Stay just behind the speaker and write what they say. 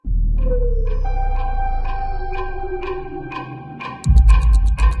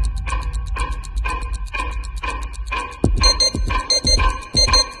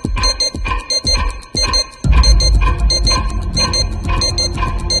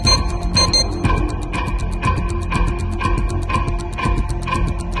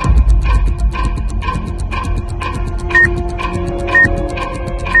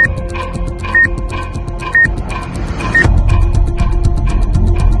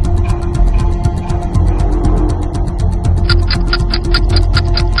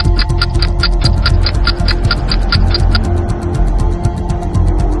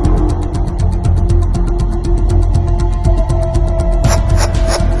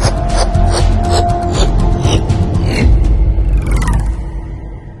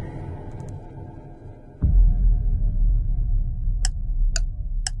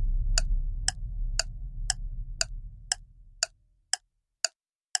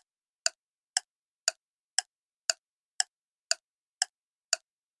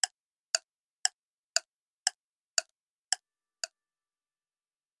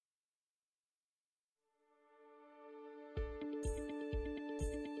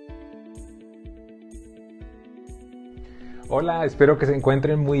Hola, espero que se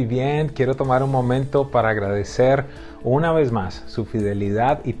encuentren muy bien. Quiero tomar un momento para agradecer una vez más su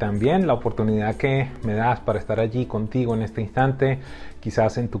fidelidad y también la oportunidad que me das para estar allí contigo en este instante,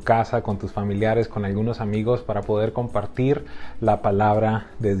 quizás en tu casa, con tus familiares, con algunos amigos, para poder compartir la palabra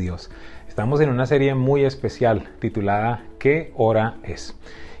de Dios. Estamos en una serie muy especial titulada ¿Qué hora es?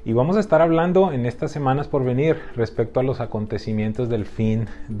 Y vamos a estar hablando en estas semanas por venir respecto a los acontecimientos del fin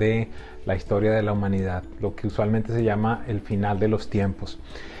de la historia de la humanidad, lo que usualmente se llama el final de los tiempos.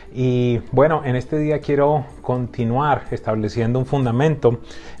 Y bueno, en este día quiero continuar estableciendo un fundamento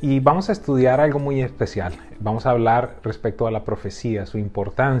y vamos a estudiar algo muy especial. Vamos a hablar respecto a la profecía, su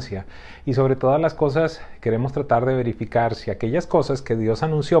importancia y sobre todas las cosas queremos tratar de verificar si aquellas cosas que Dios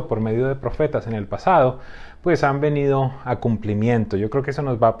anunció por medio de profetas en el pasado pues han venido a cumplimiento. Yo creo que eso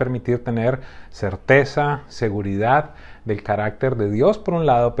nos va a permitir tener certeza, seguridad del carácter de Dios por un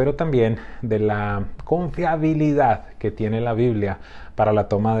lado, pero también de la confiabilidad que tiene la Biblia para la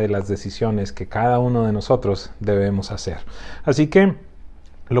toma de las decisiones que cada uno de nosotros debemos hacer. Así que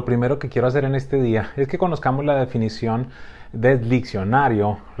lo primero que quiero hacer en este día es que conozcamos la definición del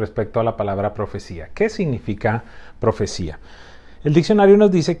diccionario respecto a la palabra profecía. ¿Qué significa profecía? El diccionario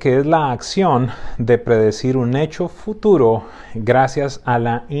nos dice que es la acción de predecir un hecho futuro gracias a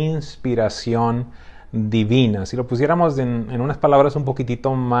la inspiración divina. Si lo pusiéramos en unas palabras un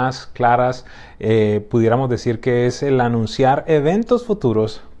poquitito más claras, pudiéramos decir que es el anunciar eventos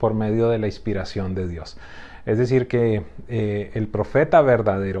futuros por medio de la inspiración de Dios. Es decir, que el profeta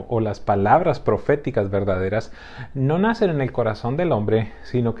verdadero o las palabras proféticas verdaderas no nacen en el corazón del hombre,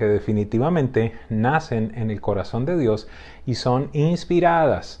 sino que definitivamente nacen en el corazón de Dios y son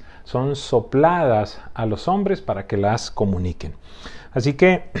inspiradas, son sopladas a los hombres para que las comuniquen. Así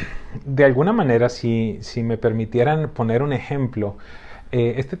que, de alguna manera, si me permitieran poner un ejemplo,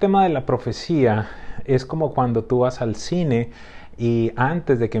 este tema de la profecía es como cuando tú vas al cine y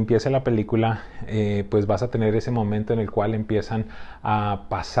antes de que empiece la película, pues vas a tener ese momento en el cual empiezan a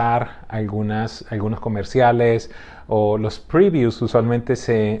pasar algunos comerciales o los previews, usualmente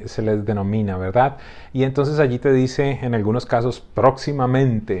se les denomina, ¿verdad? Y entonces allí te dice en algunos casos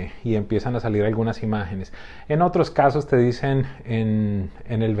próximamente y empiezan a salir algunas imágenes. En otros casos te dicen en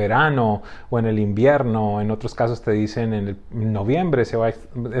el verano o en el invierno, en otros casos te dicen en noviembre se va a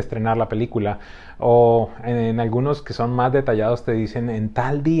estrenar la película, o en algunos que son más detallados te dicen en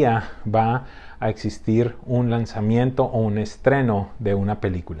tal día va a existir un lanzamiento o un estreno de una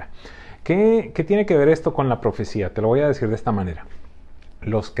película. ¿Qué tiene que ver esto con la profecía? Te lo voy a decir de esta manera.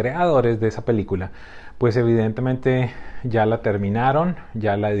 Los creadores de esa película, pues evidentemente ya la terminaron,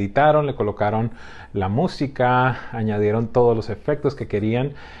 ya la editaron, le colocaron la música, añadieron todos los efectos que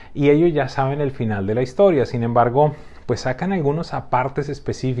querían y ellos ya saben el final de la historia. Sin embargo, pues sacan algunos apartes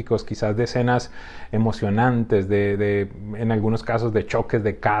específicos, quizás de escenas emocionantes, en algunos casos de choques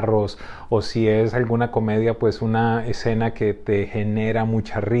de carros, o si es alguna comedia, pues una escena que te genera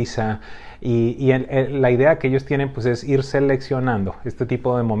mucha risa. Y la idea que ellos tienen pues es ir seleccionando este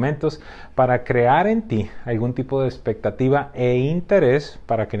tipo de momentos para crear en ti algún tipo de expectativa e interés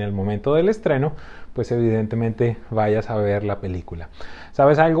para que en el momento del estreno pues evidentemente vayas a ver la película.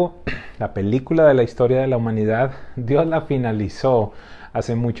 ¿Sabes algo? La película de la historia de la humanidad, Dios la finalizó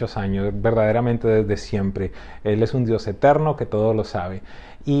hace muchos años, verdaderamente desde siempre. Él es un Dios eterno que todo lo sabe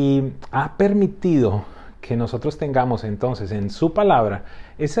y ha permitido que nosotros tengamos entonces en su palabra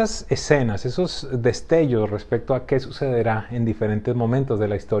esas escenas, esos destellos respecto a qué sucederá en diferentes momentos de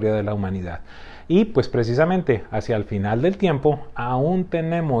la historia de la humanidad. Y pues precisamente hacia el final del tiempo aún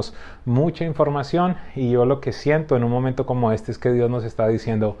tenemos mucha información y yo lo que siento en un momento como este es que Dios nos está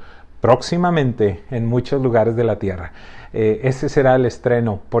diciendo próximamente en muchos lugares de la tierra. Ese será el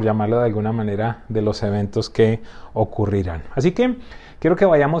estreno, por llamarlo de alguna manera, de los eventos que ocurrirán. Así que quiero que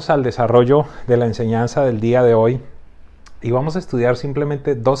vayamos al desarrollo de la enseñanza del día de hoy y vamos a estudiar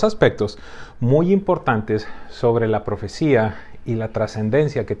simplemente dos aspectos muy importantes sobre la profecía y la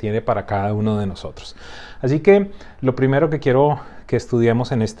trascendencia que tiene para cada uno de nosotros. Así que lo primero que quiero que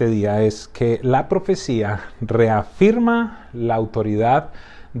estudiemos en este día es que la profecía reafirma la autoridad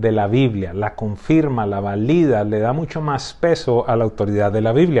de la Biblia, la confirma, la valida, le da mucho más peso a la autoridad de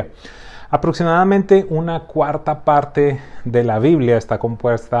la Biblia. Aproximadamente una cuarta parte de la Biblia está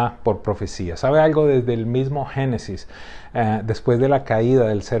compuesta por profecía. ¿Sabe algo? Desde el mismo Génesis, después de la caída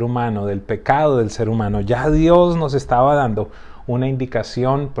del ser humano, del pecado del ser humano, ya Dios nos estaba dando una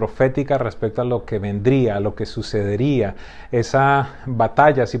indicación profética respecto a lo que vendría, a lo que sucedería. Esa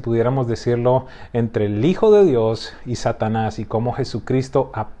batalla, si pudiéramos decirlo, entre el Hijo de Dios y Satanás, y cómo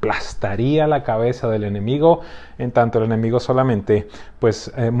Jesucristo aplastaría la cabeza del enemigo, en tanto el enemigo solamente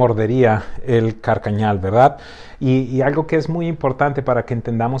mordería el carcañal, ¿verdad? Y algo que es muy importante para que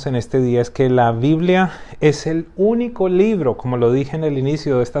entendamos en este día es que la Biblia es el único libro, como lo dije en el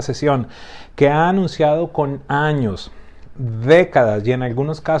inicio de esta sesión, que ha anunciado con años, décadas y en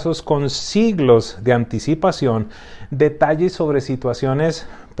algunos casos con siglos de anticipación detalles sobre situaciones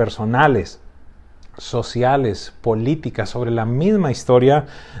personales, sociales, políticas, sobre la misma historia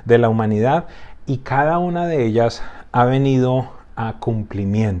de la humanidad, y cada una de ellas ha venido a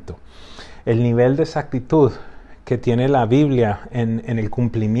cumplimiento. El nivel de exactitud que tiene la Biblia en el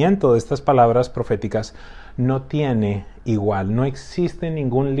cumplimiento de estas palabras proféticas no tiene igual. No existe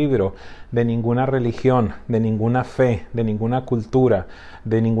ningún libro de ninguna religión, de ninguna fe, de ninguna cultura,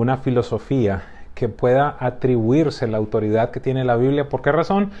 de ninguna filosofía que pueda atribuirse la autoridad que tiene la Biblia. ¿Por qué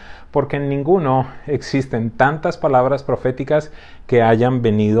razón? Porque en ninguno existen tantas palabras proféticas que hayan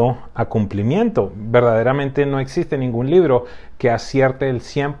venido a cumplimiento. Verdaderamente no existe ningún libro que acierte el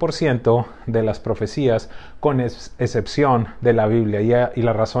 100% de las profecías, con excepción de la Biblia. Y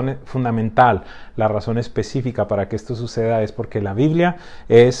la razón fundamental, la razón específica para que esto suceda es porque la Biblia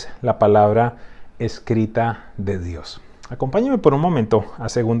es la palabra escrita de Dios. Acompáñame por un momento a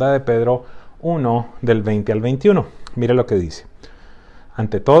 2 de Pedro 1, del 20 al 21. Mire lo que dice.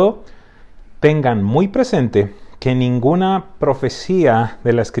 Ante todo, tengan muy presente que ninguna profecía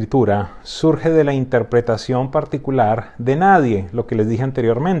de la Escritura surge de la interpretación particular de nadie, lo que les dije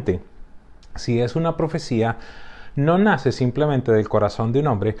anteriormente. Si es una profecía, no nace simplemente del corazón de un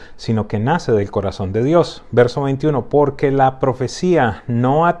hombre, sino que nace del corazón de Dios. Verso 21, porque la profecía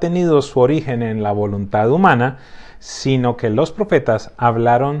no ha tenido su origen en la voluntad humana, sino que los profetas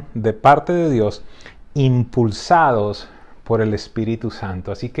hablaron de parte de Dios, impulsados por el Espíritu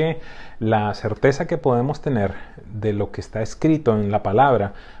Santo. Así que la certeza que podemos tener de lo que está escrito en la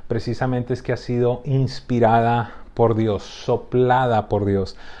palabra precisamente es que ha sido inspirada por Dios, soplada por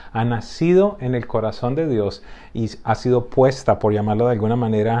Dios, ha nacido en el corazón de Dios y ha sido puesta, por llamarlo de alguna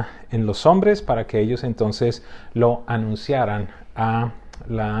manera, en los hombres para que ellos entonces lo anunciaran a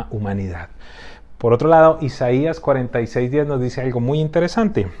la humanidad. Por otro lado, Isaías 46:10 nos dice algo muy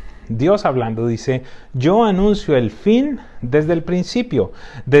interesante. Dios hablando dice: yo anuncio el fin desde el principio,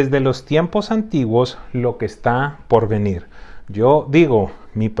 desde los tiempos antiguos, lo que está por venir. Yo digo,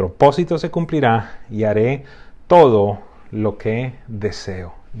 mi propósito se cumplirá y haré todo lo que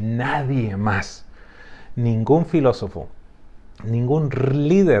deseo. Nadie más, ningún filósofo, ningún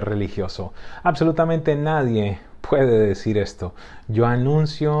líder religioso, absolutamente nadie puede decir esto. Yo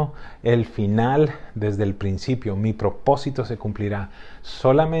anuncio el final desde el principio. Mi propósito se cumplirá.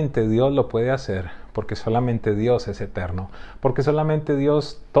 Solamente Dios lo puede hacer, porque solamente Dios es eterno, porque solamente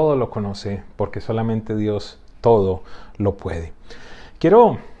Dios todo lo conoce, porque solamente Dios todo lo puede.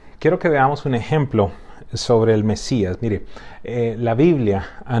 Quiero que veamos un ejemplo sobre el Mesías. Mire, la Biblia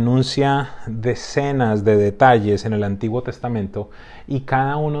anuncia decenas de detalles en el Antiguo Testamento y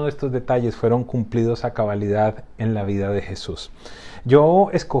cada uno de estos detalles fueron cumplidos a cabalidad en la vida de Jesús. Yo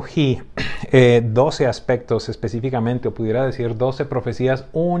escogí 12 aspectos específicamente, o pudiera decir 12 profecías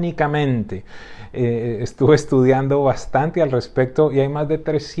únicamente. Estuve estudiando bastante al respecto y hay más de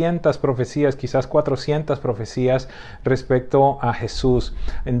 300 profecías, quizás 400 profecías respecto a Jesús,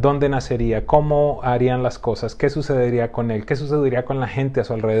 en dónde nacería, cómo harían las cosas, qué sucedería con él, qué sucedería con la gente a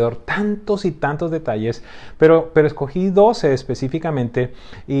su alrededor, tantos y tantos detalles, pero escogí 12 específicamente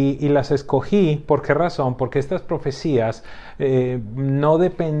y las escogí. ¿Por qué razón? Porque estas profecías no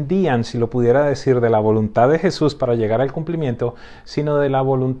dependían, si lo pudiera decir, de la voluntad de Jesús para llegar al cumplimiento, sino de la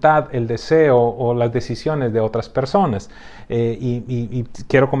voluntad, el deseo o las decisiones de otras personas. Y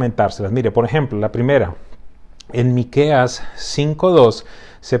quiero comentárselas. Mire, por ejemplo, la primera, en Miqueas 5:2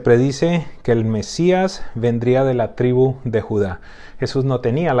 se predice que el Mesías vendría de la tribu de Judá. Jesús no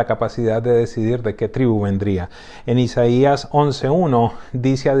tenía la capacidad de decidir de qué tribu vendría. En Isaías 11:1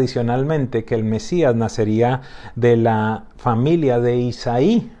 dice adicionalmente que el Mesías nacería de la familia de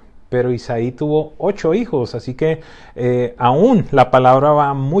Isaí, pero Isaí tuvo 8 hijos, así que aún la palabra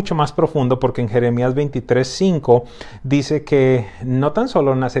va mucho más profundo, porque en Jeremías 23:5 dice que no tan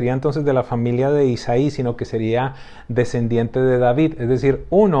solo nacería entonces de la familia de Isaí, sino que sería descendiente de David, es decir,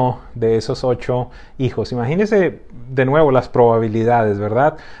 uno de esos 8 hijos. Imagínense de nuevo las probabilidades,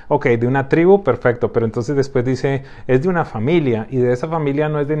 ¿verdad? Ok, de una tribu, perfecto, pero entonces después dice, es de una familia, y de esa familia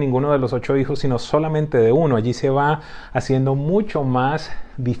no es de ninguno de los 8 hijos, sino solamente de uno. Allí se va haciendo mucho más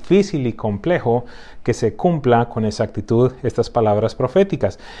difícil y complejo que se cumpla con exactitud estas palabras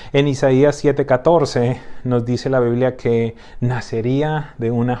proféticas. En Isaías 7:14 nos dice la Biblia que nacería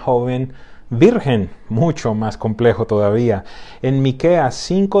de una joven virgen, mucho más complejo todavía. En Miqueas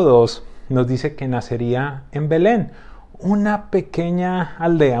 5:2 nos dice que nacería en Belén, una pequeña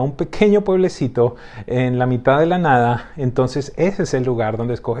aldea, un pequeño pueblecito en la mitad de la nada. Entonces ese es el lugar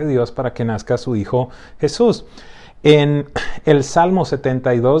donde escoge Dios para que nazca su Hijo Jesús. En el Salmo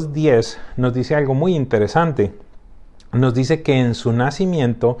 72:10 nos dice algo muy interesante. Nos dice que en su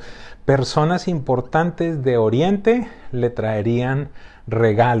nacimiento personas importantes de Oriente le traerían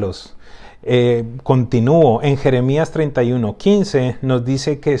regalos. Continúo, en Jeremías 31:15 nos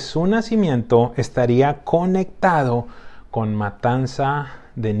dice que su nacimiento estaría conectado con matanza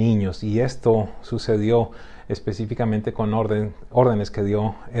de niños, y esto sucedió específicamente con órdenes que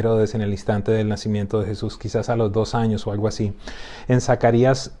dio Herodes en el instante del nacimiento de Jesús, quizás a los 2 años o algo así. En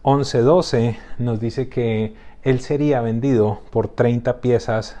Zacarías 11:12 nos dice que él sería vendido por 30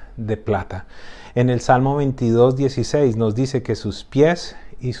 piezas de plata. En el Salmo 22:16 nos dice que sus pies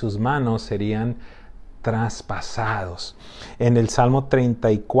y sus manos serían traspasados. En el Salmo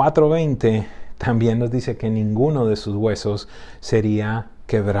 34:20 también nos dice que ninguno de sus huesos sería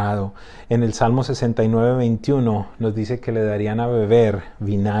quebrado. En el Salmo 69:21 nos dice que le darían a beber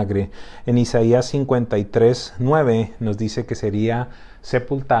vinagre. En Isaías 53:9 nos dice que sería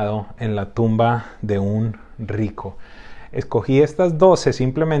sepultado en la tumba de un rico. Escogí estas 12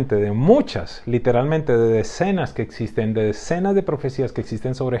 simplemente de muchas, literalmente de decenas que existen, de decenas de profecías que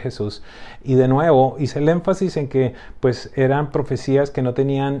existen sobre Jesús, y de nuevo hice el énfasis en que pues eran profecías que no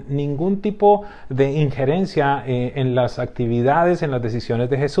tenían ningún tipo de injerencia en las actividades, en las decisiones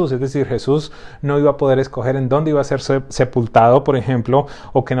de Jesús. Es decir, Jesús no iba a poder escoger en dónde iba a ser sepultado, por ejemplo,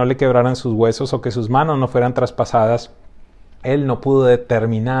 o que no le quebraran sus huesos, o que sus manos no fueran traspasadas. Él no pudo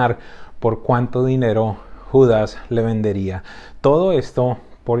determinar por cuánto dinero Judas le vendería. Todo esto,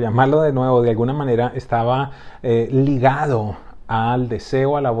 por llamarlo de nuevo, de alguna manera estaba ligado al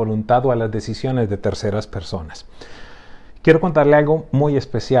deseo, a la voluntad o a las decisiones de terceras personas. Quiero contarle algo muy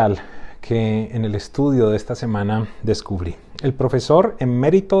especial que en el estudio de esta semana descubrí. El profesor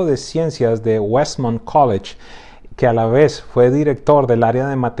emérito de ciencias de Westmont College, que a la vez fue director del área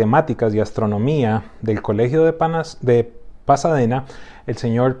de matemáticas y astronomía del Colegio de Pasadena, el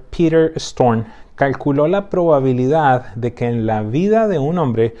señor Peter Storm, calculó la probabilidad de que en la vida de un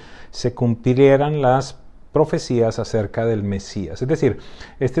hombre se cumplieran las profecías acerca del Mesías. Es decir,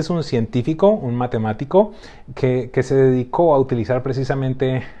 este es un científico, un matemático, que se dedicó a utilizar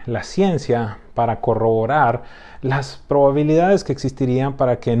precisamente la ciencia para corroborar las probabilidades que existirían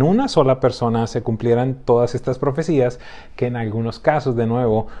para que en una sola persona se cumplieran todas estas profecías, que en algunos casos, de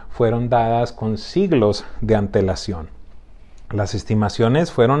nuevo, fueron dadas con siglos de antelación. Las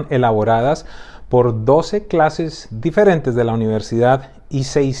estimaciones fueron elaboradas por 12 clases diferentes de la universidad y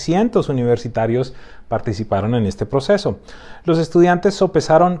 600 universitarios participaron en este proceso. Los estudiantes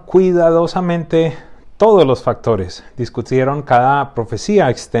sopesaron cuidadosamente todos los factores, discutieron cada profecía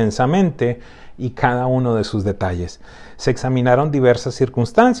extensamente y cada uno de sus detalles. Se examinaron diversas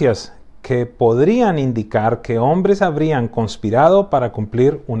circunstancias que podrían indicar que hombres habrían conspirado para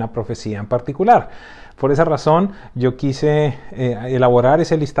cumplir una profecía en particular. Por esa razón, yo quise elaborar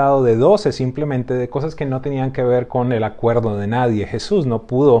ese listado de 12 simplemente de cosas que no tenían que ver con el acuerdo de nadie. Jesús no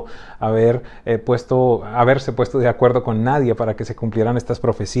pudo haberse puesto de acuerdo con nadie para que se cumplieran estas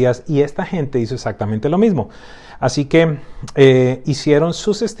profecías, y esta gente hizo exactamente lo mismo. Así que hicieron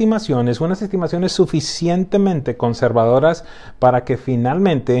sus estimaciones, unas estimaciones suficientemente conservadoras para que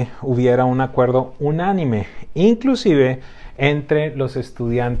finalmente hubiera un acuerdo unánime, inclusive entre los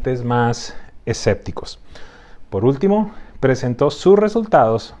estudiantes más escépticos. Por último, presentó sus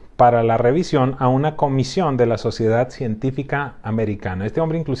resultados para la revisión a una comisión de la Sociedad Científica Americana. Este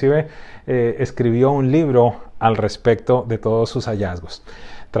hombre inclusive escribió un libro al respecto de todos sus hallazgos.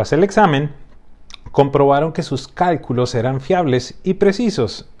 Tras el examen, comprobaron que sus cálculos eran fiables y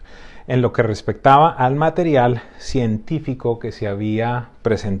precisos en lo que respectaba al material científico que se había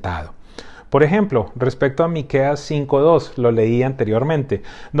presentado. Por ejemplo, respecto a Miqueas 5:2, lo leí anteriormente,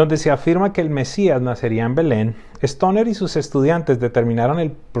 donde se afirma que el Mesías nacería en Belén, Stoner y sus estudiantes determinaron el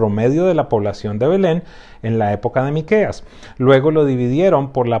promedio de la población de Belén en la época de Miqueas. Luego lo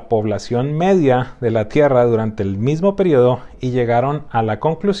dividieron por la población media de la tierra durante el mismo periodo y llegaron a la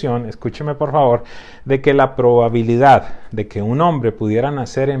conclusión, escúcheme por favor, de que la probabilidad de que un hombre pudiera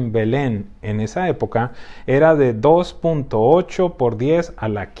nacer en Belén en esa época era de 2.8 por 10 a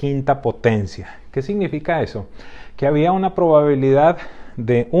la quinta potencia. ¿Qué significa eso? Que había una probabilidad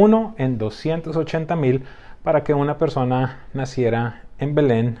de 1 en 280,000 para que una persona naciera en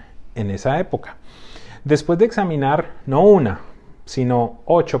Belén en esa época. Después de examinar no una, sino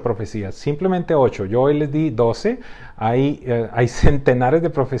 8 profecías, simplemente 8. Yo hoy les di 12, hay centenares de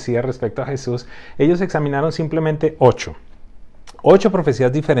profecías respecto a Jesús. Ellos examinaron simplemente 8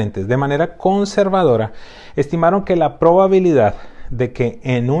 profecías diferentes. De manera conservadora, estimaron que la probabilidad de que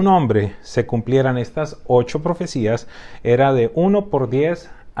en un hombre se cumplieran estas 8 profecías era de 1 por 10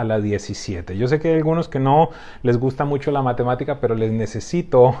 a la 17. Yo sé que hay algunos que no les gusta mucho la matemática, pero les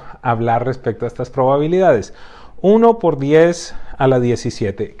necesito hablar respecto a estas probabilidades. 1 por 10 a la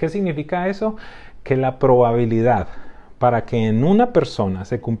 17. ¿Qué significa eso? Que la probabilidad para que en una persona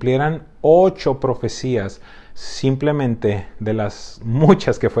se cumplieran 8 profecías simplemente de las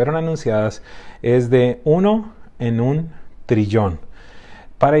muchas que fueron anunciadas es de 1 en 1 trillón.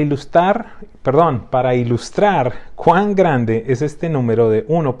 Para ilustrar cuán grande es este número de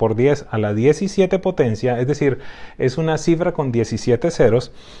 1 por 10 a la 17 potencia, es decir, es una cifra con 17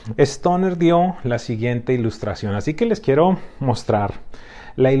 ceros, Stoner dio la siguiente ilustración. Así que les quiero mostrar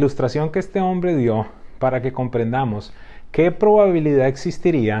la ilustración que este hombre dio para que comprendamos qué probabilidad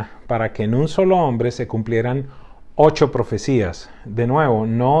existiría para que en un solo hombre se cumplieran 8 profecías. De nuevo,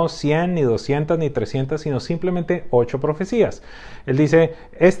 no 100, ni 200, ni 300, sino simplemente 8 profecías. Él dice,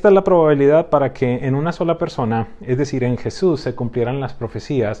 esta es la probabilidad para que en una sola persona, es decir, en Jesús, se cumplieran las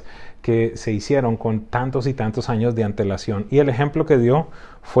profecías que se hicieron con tantos y tantos años de antelación. Y el ejemplo que dio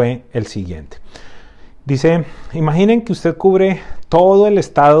fue el siguiente. Dice, imaginen que usted cubre todo el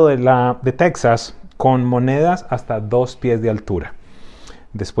estado de Texas con monedas hasta 2 pies de altura.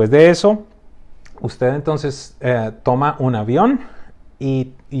 Después de eso, usted entonces toma un avión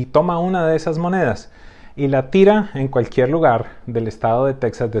y toma una de esas monedas y la tira en cualquier lugar del estado de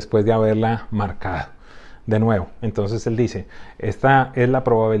Texas después de haberla marcado. De nuevo, entonces él dice, esta es la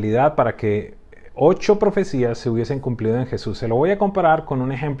probabilidad para que 8 profecías se hubiesen cumplido en Jesús. Se lo voy a comparar con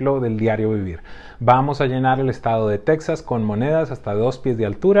un ejemplo del diario vivir. Vamos a llenar el estado de Texas con monedas hasta 2 pies de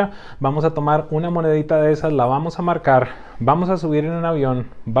altura. Vamos a tomar una monedita de esas, la vamos a marcar, vamos a subir en un avión,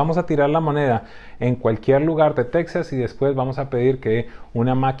 vamos a tirar la moneda en cualquier lugar de Texas y después vamos a pedir que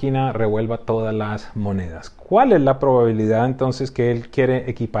una máquina revuelva todas las monedas. ¿Cuál es la probabilidad entonces que él quiere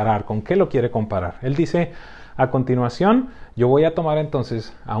equiparar? ¿Con qué lo quiere comparar? Él dice, a continuación, yo voy a tomar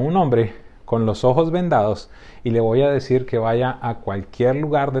entonces a un hombre con los ojos vendados y le voy a decir que vaya a cualquier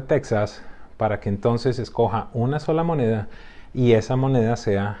lugar de Texas para que entonces escoja una sola moneda y esa moneda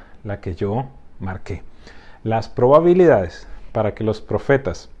sea la que yo marqué. Las probabilidades para que los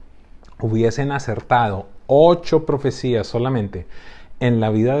profetas hubiesen acertado 8 profecías solamente en la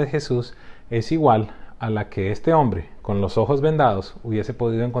vida de Jesús es igual a la que este hombre con los ojos vendados hubiese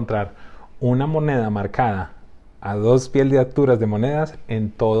podido encontrar una moneda marcada a 2 pies de alturas de monedas en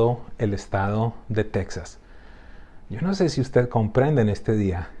todo el estado de Texas. Yo no sé si usted comprende en este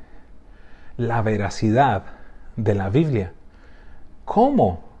día la veracidad de la Biblia.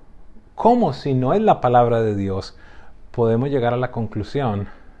 ¿Cómo si no es la palabra de Dios podemos llegar a la conclusión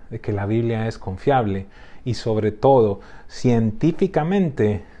de que la Biblia es confiable y sobre todo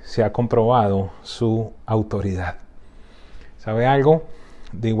científicamente se ha comprobado su autoridad? ¿Sabe algo?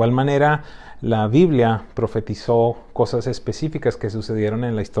 De igual manera, la Biblia profetizó cosas específicas que sucedieron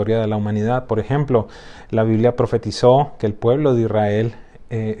en la historia de la humanidad. Por ejemplo, la Biblia profetizó que el pueblo de Israel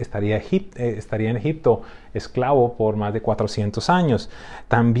estaría en Egipto esclavo por más de 400 años.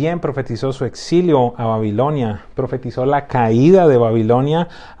 También profetizó su exilio a Babilonia, profetizó la caída de Babilonia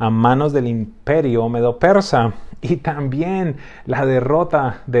a manos del imperio medo-persa y también la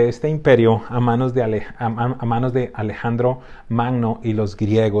derrota de este imperio a manos de Alejandro Magno y los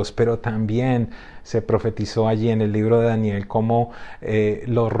griegos. Pero también se profetizó allí en el libro de Daniel cómo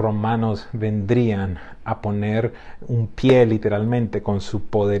los romanos vendrían a poner un pie literalmente con su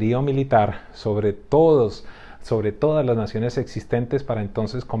poderío militar sobre todas las naciones existentes para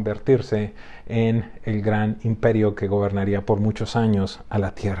entonces convertirse en el gran imperio que gobernaría por muchos años a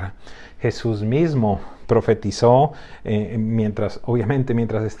la tierra. Jesús mismo profetizó mientras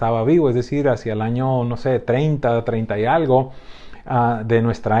estaba vivo, es decir, hacia el año, 30 y algo de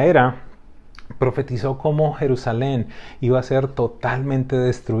nuestra era. Profetizó cómo Jerusalén iba a ser totalmente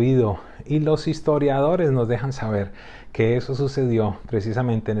destruido y los historiadores nos dejan saber que eso sucedió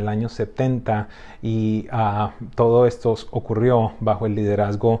precisamente en el año 70 y todo esto ocurrió bajo el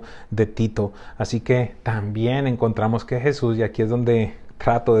liderazgo de Tito. Así que también encontramos que Jesús, y aquí es donde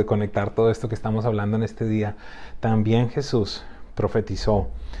trato de conectar todo esto que estamos hablando en este día, también Jesús profetizó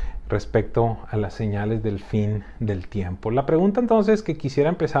respecto a las señales del fin del tiempo. La pregunta entonces que quisiera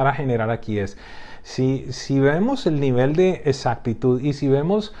empezar a generar aquí es, si vemos el nivel de exactitud y si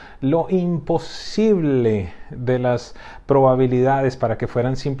vemos lo imposible de las probabilidades para que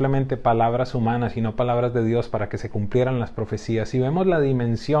fueran simplemente palabras humanas y no palabras de Dios para que se cumplieran las profecías, si vemos la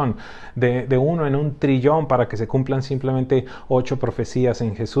dimensión de 1 en 1 trillón para que se cumplan simplemente 8 profecías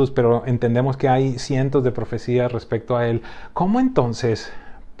en Jesús, pero entendemos que hay cientos de profecías respecto a Él, ¿cómo entonces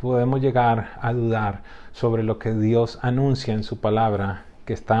podemos llegar a dudar sobre lo que Dios anuncia en su palabra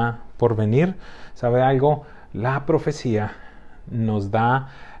que está por venir? ¿Sabe algo? La profecía nos da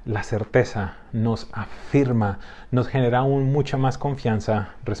la certeza, nos afirma, nos genera aún mucha más confianza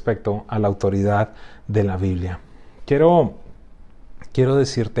respecto a la autoridad de la Biblia. Quiero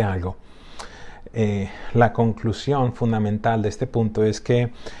decirte algo. La conclusión fundamental de este punto es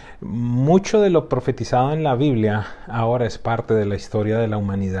que mucho de lo profetizado en la Biblia ahora es parte de la historia de la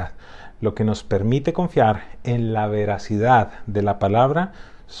humanidad, lo que nos permite confiar en la veracidad de la palabra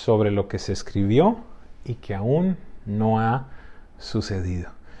sobre lo que se escribió y que aún no ha sucedido.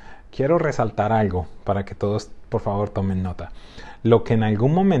 Quiero resaltar algo para que todos por favor tomen nota. Lo que en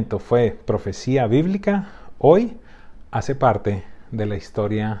algún momento fue profecía bíblica, hoy hace parte de la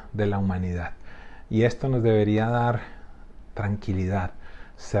historia de la humanidad. Y esto nos debería dar tranquilidad,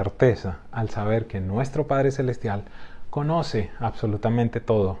 certeza al saber que nuestro Padre Celestial conoce absolutamente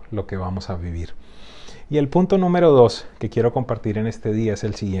todo lo que vamos a vivir. Y el punto número 2 que quiero compartir en este día es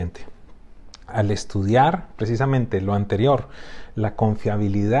el siguiente. Al estudiar precisamente lo anterior, la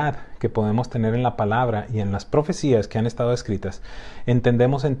confiabilidad que podemos tener en la palabra y en las profecías que han estado escritas,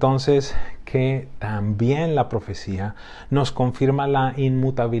 entendemos entonces que también la profecía nos confirma la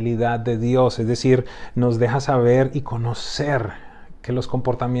inmutabilidad de Dios, es decir, nos deja saber y conocer que los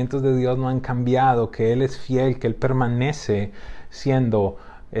comportamientos de Dios no han cambiado, que Él es fiel, que Él permanece siendo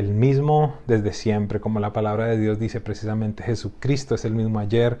el mismo desde siempre, como la palabra de Dios dice precisamente, Jesucristo es el mismo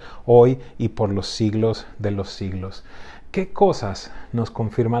ayer, hoy y por los siglos de los siglos. ¿Qué cosas nos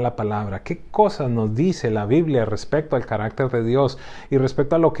confirma la palabra? ¿Qué cosas nos dice la Biblia respecto al carácter de Dios y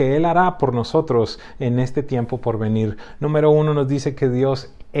respecto a lo que Él hará por nosotros en este tiempo por venir? Número 1 nos dice que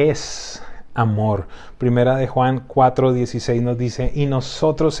Dios es amor. Primera de Juan 4:16 nos dice, y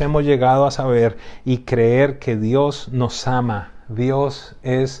nosotros hemos llegado a saber y creer que Dios nos ama. Dios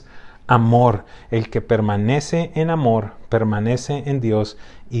es amor. El que permanece en amor, permanece en Dios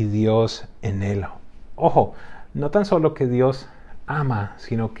y Dios en él. Ojo, no tan solo que Dios ama,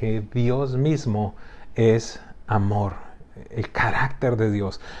 sino que Dios mismo es amor. El carácter de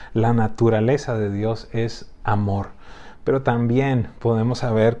Dios, la naturaleza de Dios es amor. Pero también podemos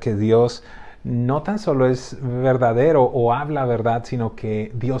saber que Dios no tan solo es verdadero o habla verdad, sino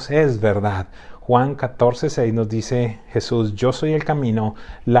que Dios es verdad. Juan 14:6 nos dice Jesús, yo soy el camino,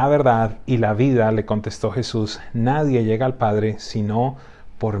 la verdad y la vida, le contestó Jesús, nadie llega al Padre sino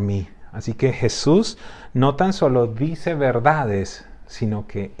por mí. Así que Jesús no tan solo dice verdades, sino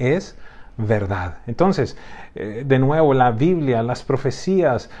que es verdad. Entonces, de nuevo, la Biblia, las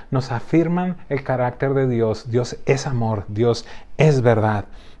profecías nos afirman el carácter de Dios. Dios es amor, Dios es verdad,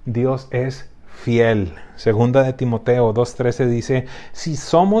 Dios es fiel. Segunda de Timoteo 2:13 dice, si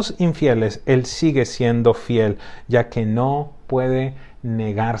somos infieles, Él sigue siendo fiel, ya que no puede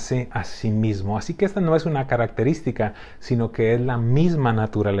negarse a sí mismo. Así que esta no es una característica, sino que es la misma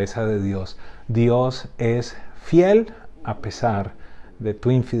naturaleza de Dios. Dios es fiel a pesar de tu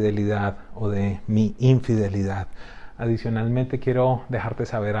infidelidad o de mi infidelidad. Adicionalmente quiero dejarte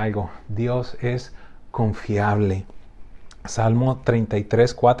saber algo. Dios es confiable. Salmo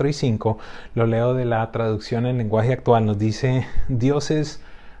 33, 4 y 5, lo leo de la traducción en lenguaje actual, nos dice, Dios es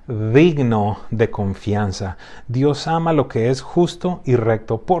digno de confianza. Dios ama lo que es justo y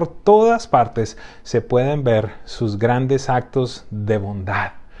recto. Por todas partes se pueden ver sus grandes actos de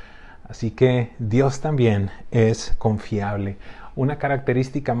bondad. Así que Dios también es confiable. Una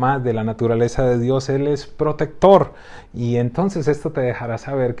característica más de la naturaleza de Dios, Él es protector. Y entonces esto te dejará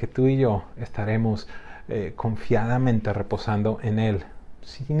saber que tú y yo estaremos confiadamente reposando en Él,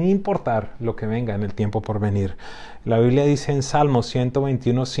 sin importar lo que venga en el tiempo por venir. La Biblia dice en Salmos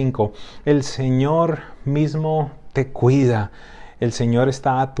 121:5, el Señor mismo te cuida, el Señor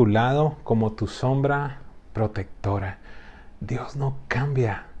está a tu lado como tu sombra protectora. Dios no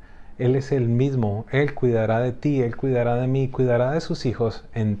cambia, Él es el mismo, Él cuidará de ti, Él cuidará de mí, cuidará de sus hijos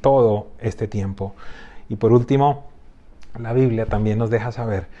en todo este tiempo. Y por último, la Biblia también nos deja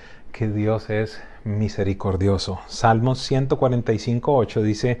saber que Dios es misericordioso. Salmos 145:8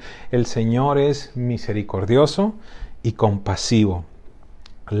 dice, el Señor es misericordioso y compasivo,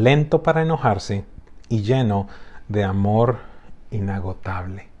 lento para enojarse y lleno de amor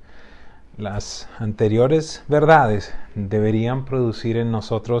inagotable. Las anteriores verdades deberían producir en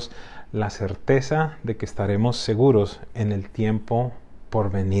nosotros la certeza de que estaremos seguros en el tiempo por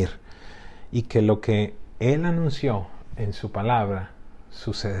venir y que lo que Él anunció en su palabra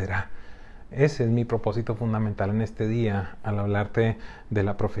sucederá. Ese es mi propósito fundamental en este día al hablarte de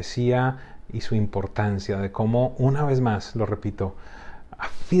la profecía y su importancia, de cómo, una vez más, lo repito,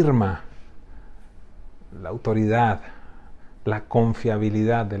 afirma la autoridad, la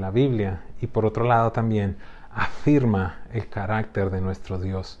confiabilidad de la Biblia y por otro lado también afirma el carácter de nuestro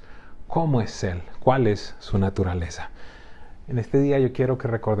Dios. ¿Cómo es Él? ¿Cuál es su naturaleza? En este día yo quiero que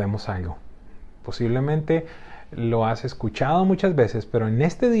recordemos algo. Posiblemente lo has escuchado muchas veces, pero en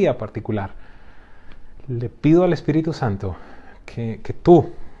este día particular le pido al Espíritu Santo que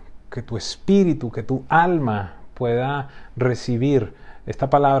tu espíritu, que tu alma pueda recibir esta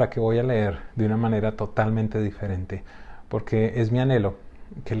palabra que voy a leer de una manera totalmente diferente, porque es mi anhelo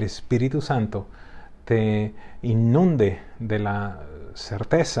que el Espíritu Santo te inunde de la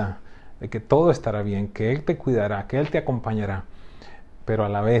certeza de que todo estará bien, que Él te cuidará, que Él te acompañará, pero a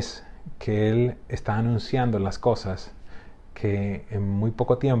la vez que Él está anunciando las cosas que en muy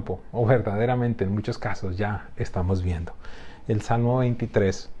poco tiempo, o verdaderamente en muchos casos, ya estamos viendo. El Salmo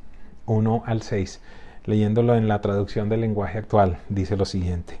 23, 1 al 6, leyéndolo en la traducción del lenguaje actual, dice lo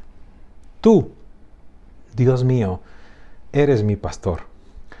siguiente: Tú, Dios mío, eres mi pastor.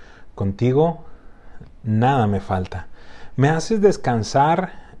 Contigo nada me falta. Me haces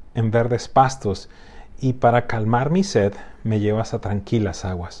descansar en verdes pastos y para calmar mi sed me llevas a tranquilas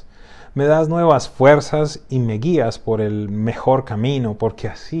aguas. Me das nuevas fuerzas y me guías por el mejor camino, porque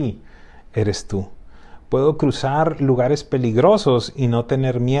así eres tú. Puedo cruzar lugares peligrosos y no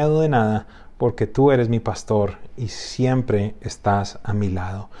tener miedo de nada, porque tú eres mi pastor y siempre estás a mi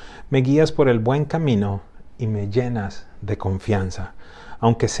lado. Me guías por el buen camino y me llenas de confianza.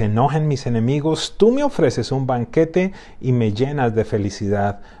 Aunque se enojen mis enemigos, tú me ofreces un banquete y me llenas de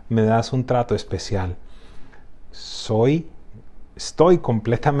felicidad. Me das un trato especial. Estoy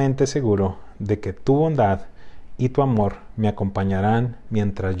completamente seguro de que tu bondad y tu amor me acompañarán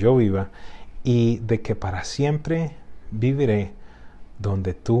mientras yo viva y de que para siempre viviré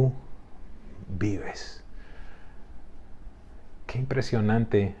donde tú vives. Qué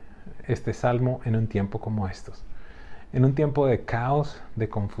impresionante este salmo en un tiempo como estos. En un tiempo de caos, de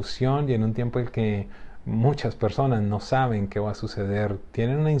confusión y en un tiempo en que muchas personas no saben qué va a suceder,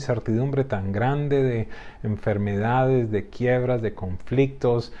 tienen una incertidumbre tan grande de enfermedades, de quiebras, de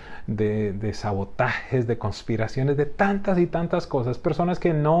conflictos, de sabotajes, de conspiraciones, de tantas y tantas cosas, personas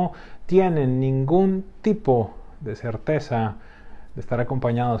que no tienen ningún tipo de certeza de estar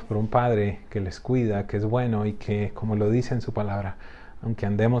acompañados por un Padre que les cuida, que es bueno y que, como lo dice en su palabra, aunque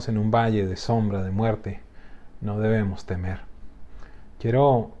andemos en un valle de sombra, de muerte, no debemos temer.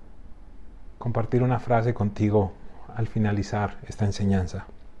 Quiero compartir una frase contigo al finalizar esta enseñanza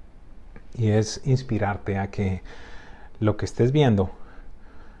y es inspirarte a que lo que estés viendo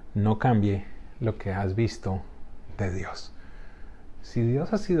no cambie lo que has visto de Dios. Si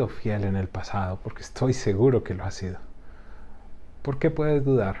Dios ha sido fiel en el pasado, porque estoy seguro que lo ha sido, ¿por qué puedes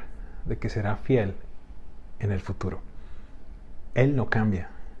dudar de que será fiel en el futuro? Él no cambia,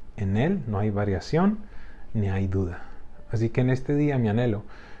 en Él no hay variación ni hay duda. Así que en este día mi anhelo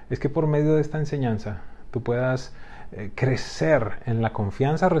es que por medio de esta enseñanza tú puedas crecer en la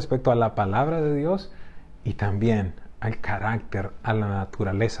confianza respecto a la palabra de Dios y también al carácter, a la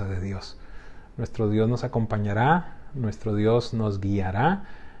naturaleza de Dios. Nuestro Dios nos acompañará, nuestro Dios nos guiará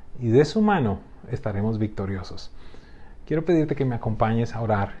y de su mano estaremos victoriosos. Quiero pedirte que me acompañes a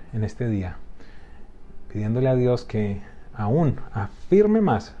orar en este día, pidiéndole a Dios que aún afirme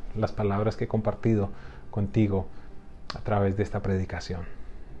más las palabras que he compartido contigo a través de esta predicación.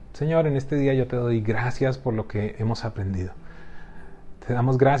 Señor, en este día yo te doy gracias por lo que hemos aprendido. Te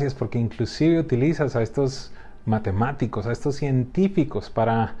damos gracias porque inclusive utilizas a estos matemáticos, a estos científicos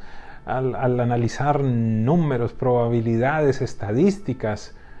para al analizar números, probabilidades,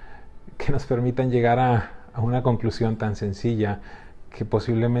 estadísticas que nos permitan llegar a una conclusión tan sencilla que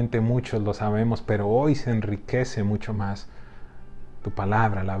posiblemente muchos lo sabemos, pero hoy se enriquece mucho más. Tu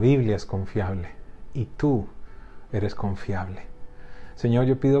palabra, la Biblia, es confiable y tú eres confiable. Señor,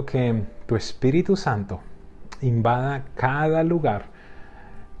 yo pido que tu Espíritu Santo invada cada lugar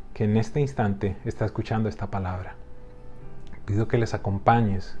que en este instante está escuchando esta palabra. Pido que les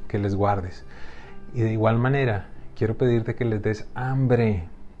acompañes, que les guardes. Y de igual manera, quiero pedirte que les des hambre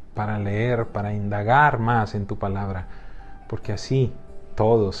para leer, para indagar más en tu palabra, porque así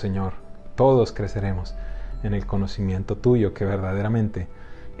todos, Señor, todos creceremos en el conocimiento tuyo, que verdaderamente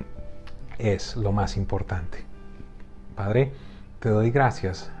es lo más importante. Padre, te doy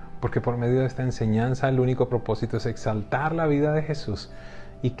gracias porque por medio de esta enseñanza el único propósito es exaltar la vida de Jesús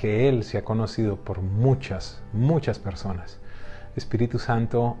y que Él sea conocido por muchas, muchas personas. Espíritu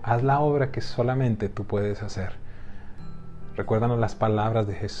Santo, haz la obra que solamente tú puedes hacer. Recuérdanos las palabras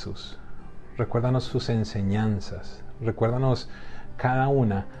de Jesús, recuérdanos sus enseñanzas, recuérdanos cada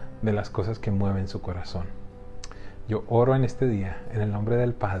una de las cosas que mueven su corazón. Yo oro en este día en el nombre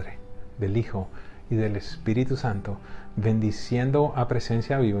del Padre, del Hijo y del Espíritu Santo, bendiciendo a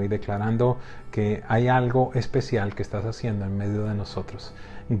Presencia Viva y declarando que hay algo especial que estás haciendo en medio de nosotros.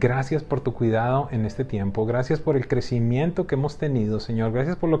 Gracias por tu cuidado en este tiempo, gracias por el crecimiento que hemos tenido, Señor,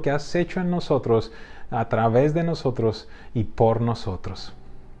 gracias por lo que has hecho en nosotros, a través de nosotros y por nosotros.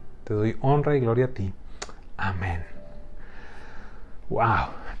 Te doy honra y gloria a ti. Amén. ¡Wow!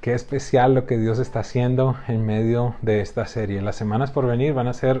 Qué especial lo que Dios está haciendo en medio de esta serie. Las semanas por venir van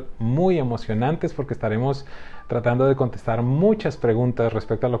a ser muy emocionantes porque estaremos tratando de contestar muchas preguntas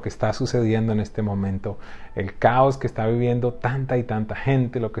respecto a lo que está sucediendo en este momento. El caos que está viviendo tanta y tanta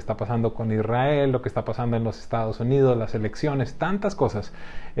gente, lo que está pasando con Israel, lo que está pasando en los Estados Unidos, las elecciones, tantas cosas.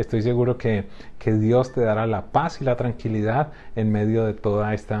 Estoy seguro que Dios te dará la paz y la tranquilidad en medio de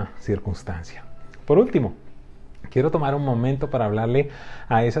toda esta circunstancia. Por último, quiero tomar un momento para hablarle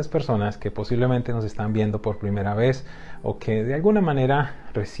a esas personas que posiblemente nos están viendo por primera vez o que de alguna manera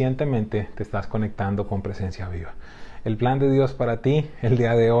recientemente te estás conectando con Presencia Viva. El plan de Dios para ti el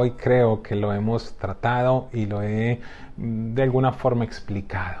día de hoy creo que lo hemos tratado y lo he de alguna forma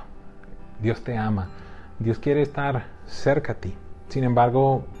explicado. Dios te ama, Dios quiere estar cerca a ti. Sin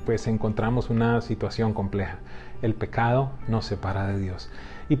embargo, pues encontramos una situación compleja. El pecado nos separa de Dios.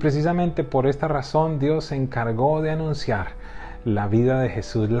 Y precisamente por esta razón Dios se encargó de anunciar la vida de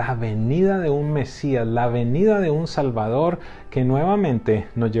Jesús, la venida de un Mesías, la venida de un Salvador que nuevamente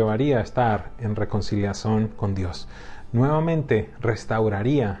nos llevaría a estar en reconciliación con Dios. Nuevamente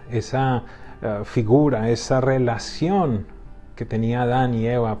restauraría esa figura, esa relación que tenía Adán y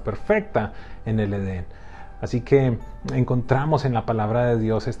Eva perfecta en el Edén. Así que encontramos en la palabra de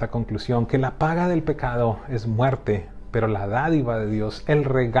Dios esta conclusión, que la paga del pecado es muerte, pero la dádiva de Dios, el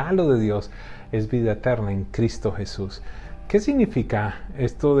regalo de Dios, es vida eterna en Cristo Jesús. ¿Qué significa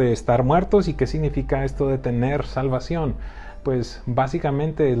esto de estar muertos y qué significa esto de tener salvación? Pues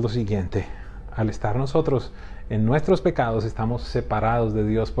básicamente es lo siguiente: al estar nosotros en nuestros pecados estamos separados de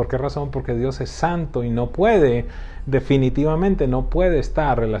Dios. ¿Por qué razón? Porque Dios es santo y no puede, definitivamente no puede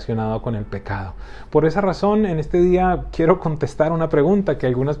estar relacionado con el pecado. Por esa razón, en este día quiero contestar una pregunta que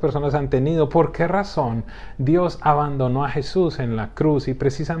algunas personas han tenido. ¿Por qué razón Dios abandonó a Jesús en la cruz? Y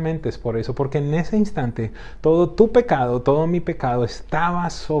precisamente es por eso, porque en ese instante todo tu pecado, todo mi pecado estaba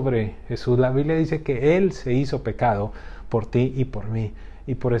sobre Jesús. La Biblia dice que Él se hizo pecado por ti y por mí.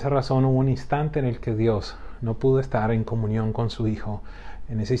 Y por esa razón hubo un instante en el que Dios no pudo estar en comunión con su Hijo.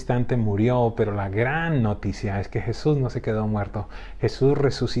 En ese instante murió, pero la gran noticia es que Jesús no se quedó muerto. Jesús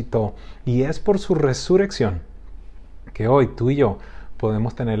resucitó y es por su resurrección que hoy tú y yo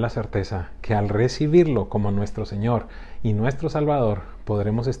podemos tener la certeza que al recibirlo como nuestro Señor y nuestro Salvador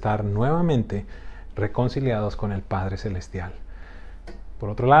podremos estar nuevamente reconciliados con el Padre Celestial. Por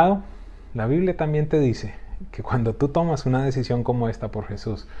otro lado, la Biblia también te dice que cuando tú tomas una decisión como esta por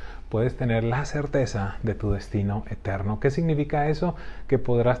Jesús, puedes tener la certeza de tu destino eterno. ¿Qué significa eso? Que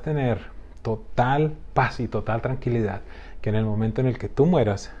podrás tener total paz y total tranquilidad, que en el momento en el que tú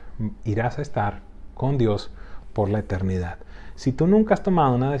mueras, irás a estar con Dios por la eternidad. Si tú nunca has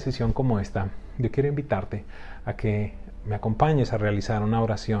tomado una decisión como esta, yo quiero invitarte a que me acompañes a realizar una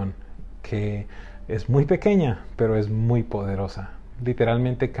oración que es muy pequeña, pero es muy poderosa.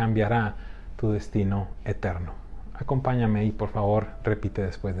 Literalmente cambiará tu destino eterno. Acompáñame y por favor repite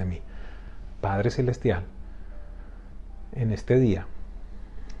después de mí. Padre Celestial, en este día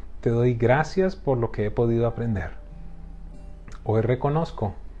te doy gracias por lo que he podido aprender. Hoy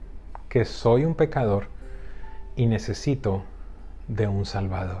reconozco que soy un pecador y necesito de un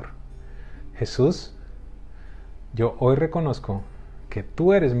Salvador. Jesús, yo hoy reconozco que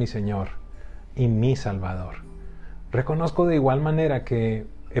tú eres mi Señor y mi Salvador. Reconozco de igual manera que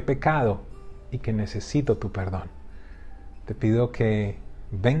he pecado y que necesito tu perdón. Te pido que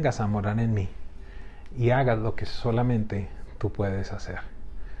vengas a morar en mí y hagas lo que solamente tú puedes hacer.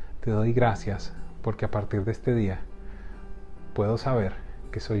 Te doy gracias porque a partir de este día puedo saber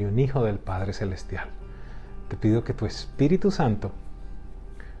que soy un hijo del Padre Celestial. Te pido que tu Espíritu Santo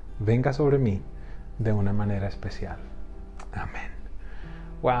venga sobre mí de una manera especial. Amén.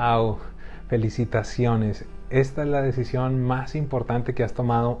 ¡Wow! Felicitaciones. Esta es la decisión más importante que has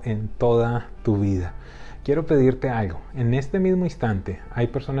tomado en toda tu vida. quiero pedirte algo. En este mismo instante hay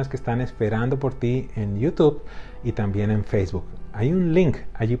personas que están esperando por ti en YouTube y también en Facebook. Hay un link,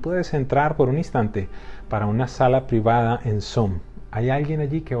 allí puedes entrar por un instante para una sala privada en Zoom. Hay alguien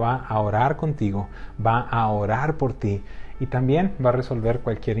allí que va a orar contigo, va a orar por ti y también va a resolver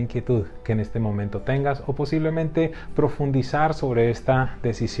cualquier inquietud que en este momento tengas o posiblemente profundizar sobre esta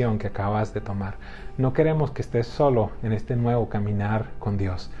decisión que acabas de tomar. No queremos que estés solo en este nuevo caminar con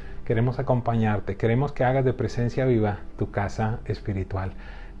Dios. Queremos acompañarte, queremos que hagas de Presencia Viva tu casa espiritual.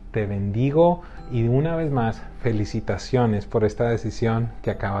 Te bendigo y una vez más felicitaciones por esta decisión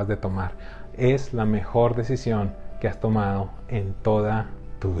que acabas de tomar. Es la mejor decisión que has tomado en toda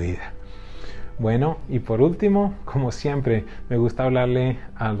tu vida. Bueno, y por último, como siempre, me gusta hablarle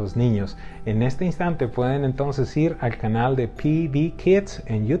a los niños. En este instante pueden entonces ir al canal de PB Kids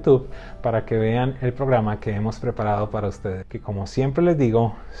en YouTube para que vean el programa que hemos preparado para ustedes, que como siempre les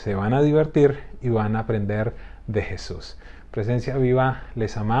digo, se van a divertir y van a aprender de Jesús. Presencia Viva,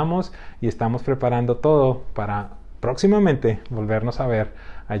 les amamos y estamos preparando todo para próximamente volvernos a ver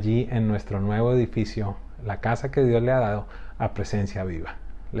allí en nuestro nuevo edificio, la casa que Dios le ha dado a Presencia Viva.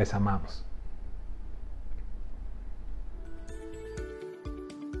 Les amamos.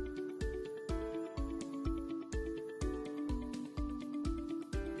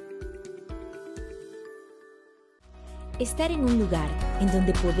 Estar en un lugar en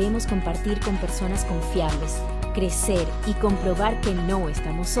donde podemos compartir con personas confiables, crecer y comprobar que no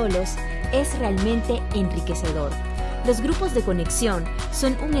estamos solos es realmente enriquecedor. Los grupos de conexión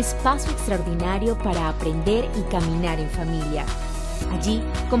son un espacio extraordinario para aprender y caminar en familia. Allí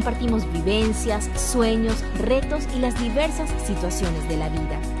compartimos vivencias, sueños, retos y las diversas situaciones de la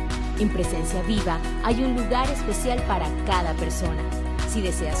vida. En Presencia Viva hay un lugar especial para cada persona. Si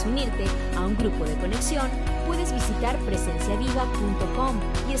deseas unirte a un grupo de conexión, puedes visitar presenciaviva.com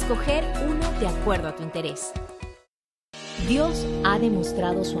y escoger uno de acuerdo a tu interés. Dios ha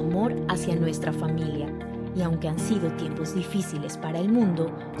demostrado su amor hacia nuestra familia, y aunque han sido tiempos difíciles para el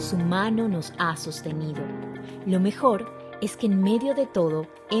mundo, su mano nos ha sostenido. Lo mejor es que en medio de todo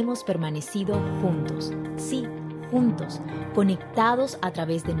hemos permanecido juntos. Sí, juntos, conectados a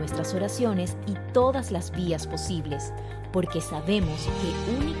través de nuestras oraciones y todas las vías posibles, porque sabemos que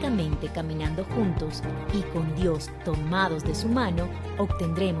únicamente caminando juntos y con Dios tomados de su mano,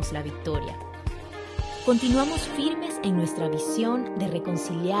 obtendremos la victoria. Continuamos firmes en nuestra visión de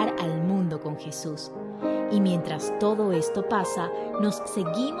reconciliar al mundo con Jesús. Y mientras todo esto pasa, nos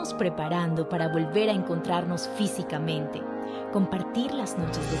seguimos preparando para volver a encontrarnos físicamente, compartir las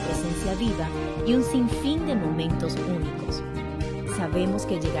noches de Presencia Viva y un sinfín de momentos únicos. Sabemos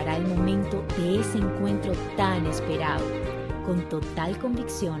que llegará el momento de ese encuentro tan esperado. Con total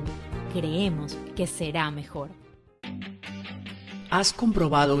convicción, creemos que será mejor. ¿Has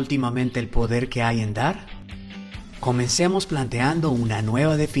comprobado últimamente el poder que hay en dar? Comencemos planteando una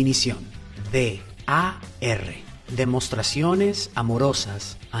nueva definición. DAR. Demostraciones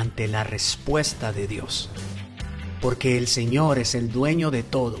amorosas ante la respuesta de Dios. Porque el Señor es el dueño de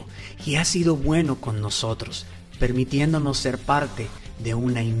todo y ha sido bueno con nosotros, permitiéndonos ser parte de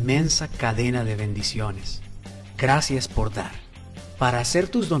una inmensa cadena de bendiciones. Gracias por dar. Para hacer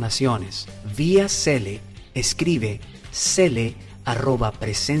tus donaciones vía Zelle, escribe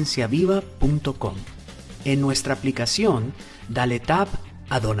zelle@presenciaviva.com. En nuestra aplicación, dale tap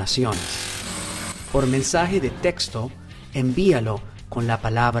a donaciones. Por mensaje de texto, envíalo con la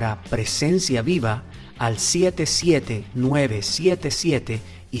palabra Presencia Viva al 77977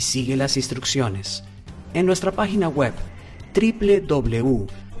 y sigue las instrucciones. En nuestra página web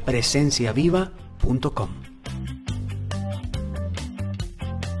www.presenciaviva.com.